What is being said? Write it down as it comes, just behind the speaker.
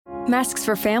Masks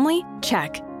for family?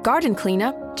 Check. Garden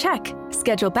cleanup? Check.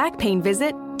 Schedule back pain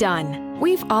visit? Done.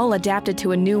 We've all adapted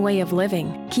to a new way of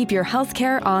living. Keep your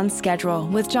healthcare on schedule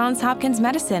with Johns Hopkins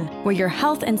Medicine, where your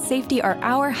health and safety are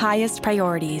our highest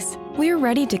priorities. We're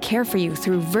ready to care for you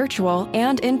through virtual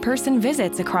and in-person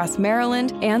visits across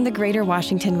Maryland and the greater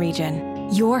Washington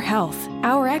region. Your health,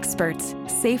 our experts,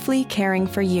 safely caring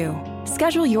for you.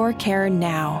 Schedule your care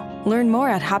now. Learn more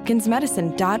at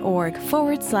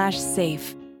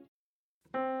hopkinsmedicine.org/safe.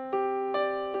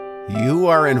 You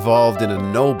are involved in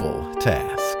a noble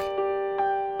task.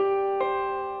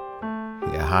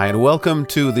 Hi, and welcome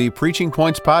to the Preaching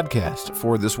Points podcast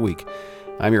for this week.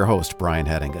 I'm your host, Brian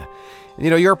Hettinga.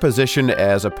 And your position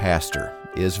as a pastor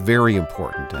is very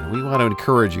important, and we want to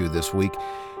encourage you this week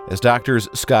as Doctors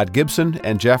Scott Gibson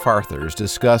and Jeff Arthurs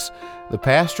discuss the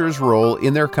pastor's role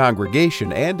in their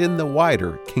congregation and in the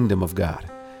wider kingdom of God.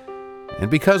 And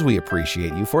because we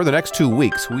appreciate you, for the next 2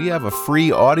 weeks, we have a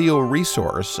free audio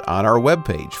resource on our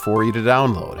webpage for you to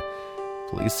download.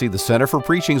 Please see the Center for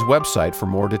Preaching's website for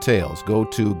more details. Go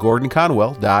to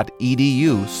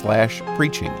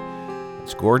gordonconwell.edu/preaching.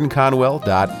 It's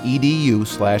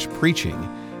gordonconwell.edu/preaching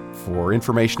for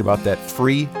information about that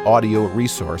free audio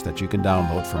resource that you can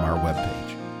download from our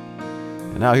webpage.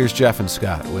 And now here's Jeff and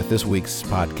Scott with this week's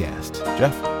podcast.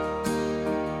 Jeff?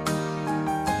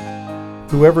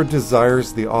 Whoever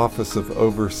desires the office of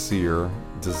overseer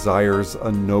desires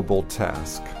a noble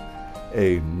task.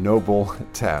 A noble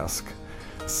task.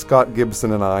 Scott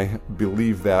Gibson and I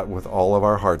believe that with all of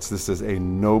our hearts. This is a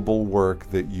noble work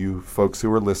that you folks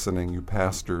who are listening, you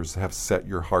pastors, have set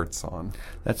your hearts on.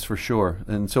 That's for sure.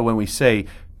 And so when we say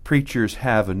preachers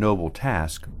have a noble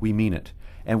task, we mean it.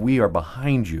 And we are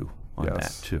behind you on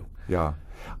that too. Yeah.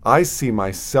 I see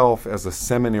myself as a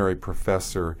seminary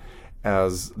professor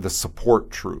as the support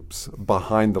troops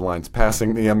behind the lines,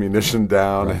 passing the ammunition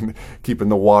down and keeping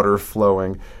the water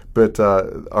flowing. But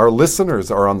our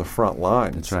listeners are on the front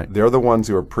lines. That's right. They're the ones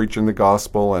who are preaching the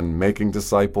gospel and making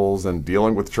disciples and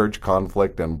dealing with church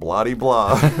conflict and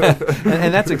blah-de-blah.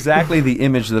 And that's exactly the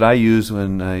image that I use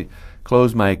when I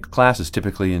close my classes,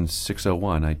 typically in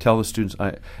 601. I tell the students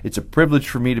it's a privilege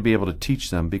for me to be able to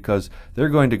teach them because they're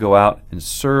going to go out and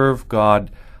serve God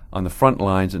on the front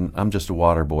lines, and I'm just a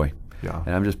water boy. Yeah.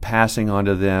 And I'm just passing on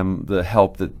to them the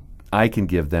help that I can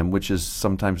give them, which is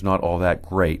sometimes not all that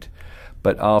great.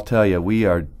 But I'll tell you, we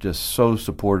are just so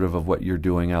supportive of what you're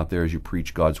doing out there as you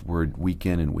preach God's Word week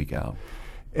in and week out.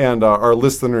 And our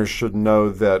listeners should know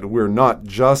that we're not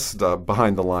just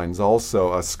behind the lines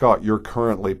also. Scott, you're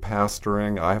currently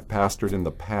pastoring. I have pastored in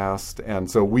the past. And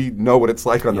so we know what it's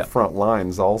like on the front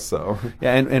lines also.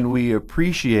 Yeah, and we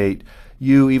appreciate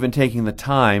you even taking the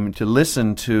time to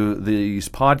listen to these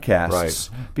podcasts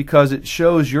because it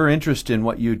shows your interest in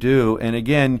what you do. And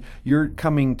again, you're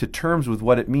coming to terms with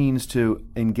what it means to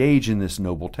engage in this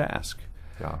noble task.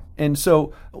 Yeah. And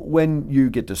so when you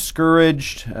get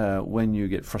discouraged, when you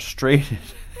get frustrated,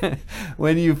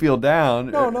 when you feel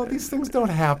down... No, these things don't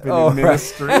happen in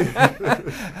ministry.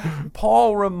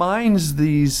 Paul reminds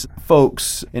these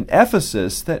folks in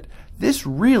Ephesus that this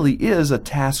really is a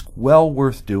task well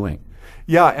worth doing.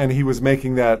 Yeah, and he was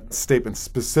making that statement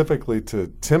specifically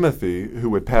to Timothy, who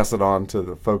would pass it on to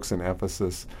the folks in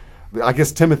Ephesus. I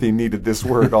guess Timothy needed this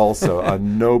word also, a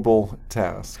noble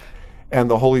task. And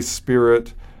the Holy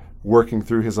Spirit, working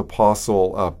through his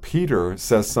apostle Peter,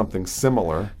 says something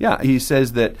similar. Yeah, he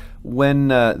says that when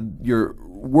you're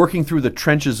working through the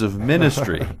trenches of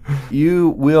ministry, you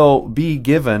will be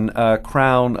given a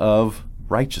crown of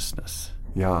righteousness.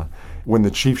 Yeah. When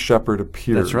the chief shepherd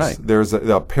appears, that's right. There's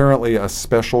apparently a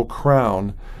special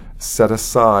crown set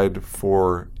aside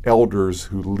for elders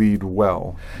who lead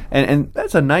well. And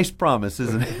that's a nice promise,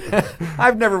 isn't it?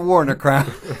 I've never worn a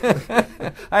crown.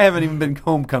 I haven't even been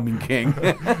homecoming king.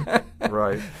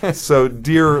 Right. So,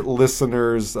 dear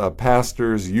listeners,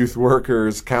 pastors, youth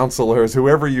workers, counselors,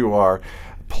 whoever you are,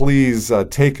 please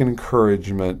take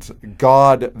encouragement.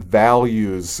 God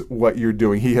values what you're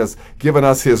doing. He has given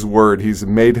us His word. He's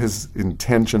made His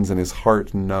intentions and His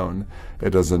heart known.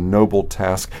 It is a noble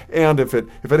task. And if it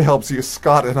helps you,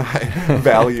 Scott and I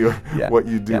value what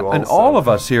you do also. And all of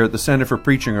us here at the Center for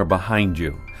Preaching are behind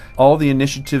you. All the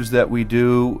initiatives that we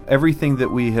do, everything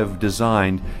that we have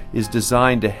designed is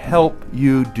designed to help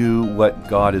you do what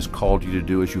God has called you to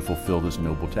do as you fulfill this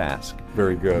noble task.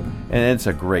 Very good. And it's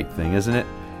a great thing, isn't it?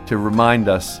 To remind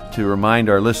us, to remind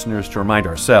our listeners, to remind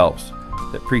ourselves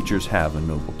that preachers have a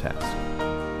noble task.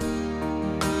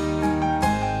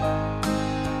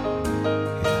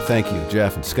 Thank you,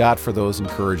 Jeff and Scott, for those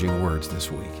encouraging words this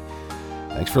week.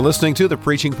 Thanks for listening to the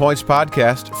Preaching Points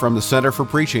podcast from the Center for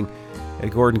Preaching.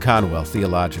 at Gordon Conwell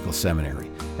Theological Seminary.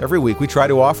 Every week we try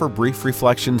to offer brief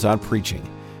reflections on preaching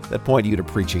that point you to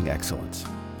preaching excellence.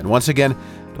 And once again,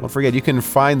 don't forget you can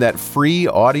find that free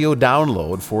audio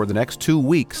download for the next 2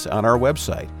 weeks on our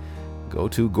website. Go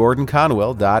to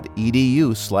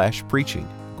gordonconwell.edu/preaching.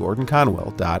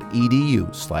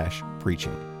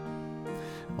 gordonconwell.edu/preaching.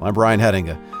 Well, I'm Brian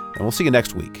Hettinga, and we'll see you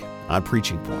next week on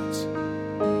Preaching Points.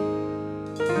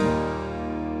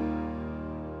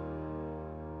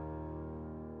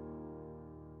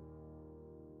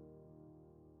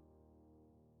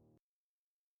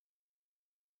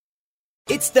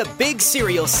 It's the big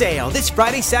cereal sale this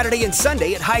Friday, Saturday, and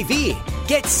Sunday at Hy-Vee.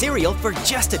 Get cereal for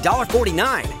just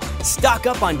 $1.49. Stock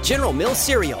up on General Mills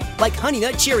cereal like Honey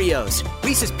Nut Cheerios,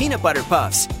 Reese's Peanut Butter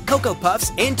Puffs, Cocoa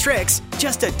Puffs, and Trix,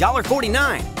 just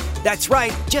 $1.49. That's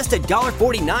right, just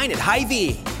 $1.49 at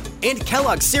Hy-Vee. And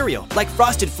Kellogg's cereal like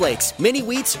Frosted Flakes, Mini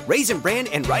Wheats, Raisin Bran,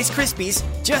 and Rice Krispies,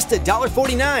 just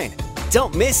 $1.49.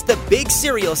 Don't miss the big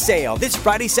cereal sale this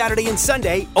Friday, Saturday, and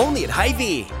Sunday only at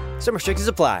Hy-Vee. Some restrictions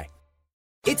apply.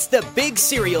 It's the big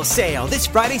cereal sale this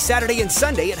Friday, Saturday, and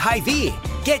Sunday at Hy-Vee.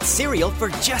 Get cereal for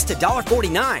just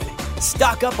 $1.49.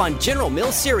 Stock up on General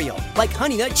Mills cereal like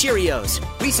Honey Nut Cheerios,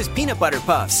 Reese's Peanut Butter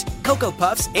Puffs, Cocoa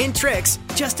Puffs, and Trix,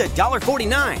 just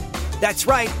 $1.49. That's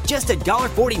right, just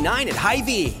 $1.49 at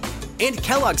Hy-Vee. And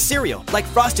Kellogg's cereal like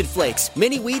Frosted Flakes,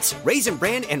 Mini Wheats, Raisin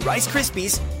Bran, and Rice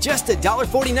Krispies, just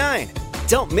 $1.49.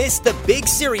 Don't miss the big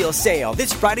cereal sale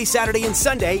this Friday, Saturday, and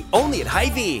Sunday only at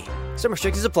Hy-Vee. Some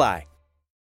restrictions apply.